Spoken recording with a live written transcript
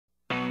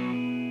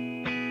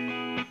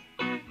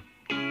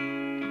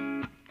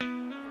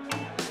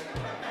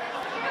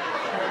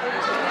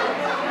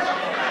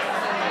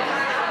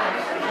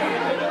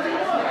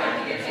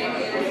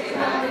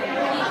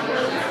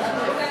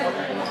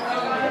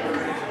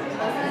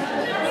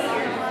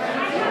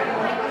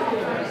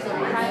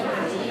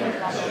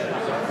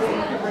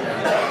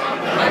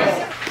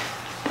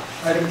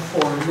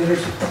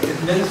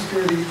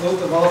administer the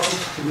oath of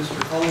office to Mr.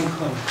 Colin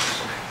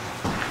Clements.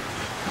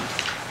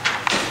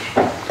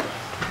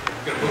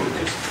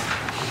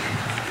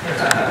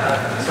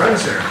 Right,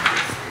 sir.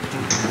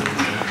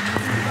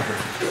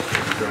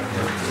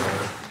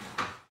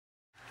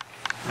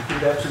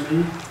 Repeat after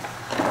me.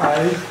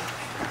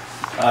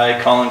 I,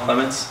 Colin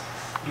Clements,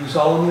 Do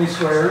solemnly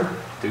swear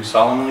do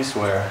solemnly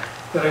swear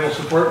that I will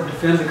support and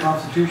defend the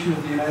Constitution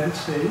of the United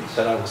States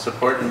that I will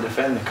support and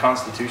defend the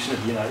Constitution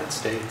of the United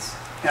States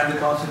and the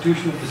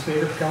Constitution of the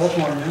State of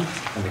California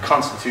and the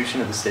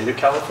Constitution of the State of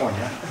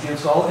California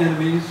against all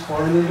enemies,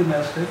 foreign and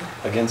domestic,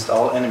 against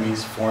all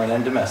enemies, foreign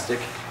and domestic,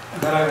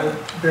 and that I will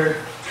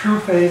bear true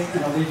faith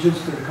and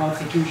allegiance to the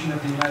Constitution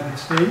of the United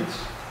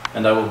States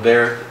and I will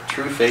bear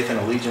true faith and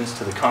allegiance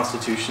to the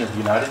Constitution of the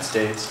United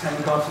States and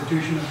the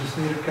Constitution of the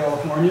State of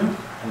California,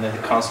 and the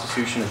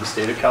Constitution of the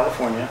State of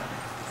California,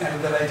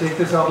 and that I take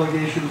this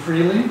obligation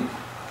freely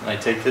and I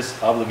take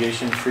this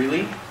obligation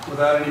freely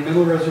without any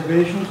mental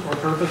reservations or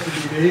purpose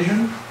of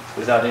evasion,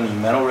 without any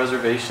mental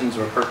reservations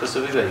or purpose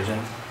of evasion,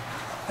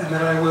 and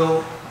that I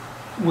will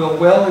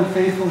well and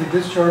faithfully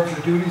discharge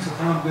the duties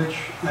upon which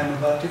I am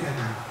about to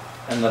enter.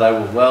 and that I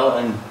will well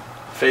and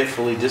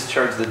faithfully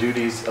discharge the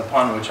duties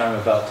upon which I am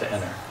about to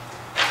enter.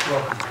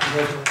 Welcome.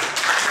 Congratulations.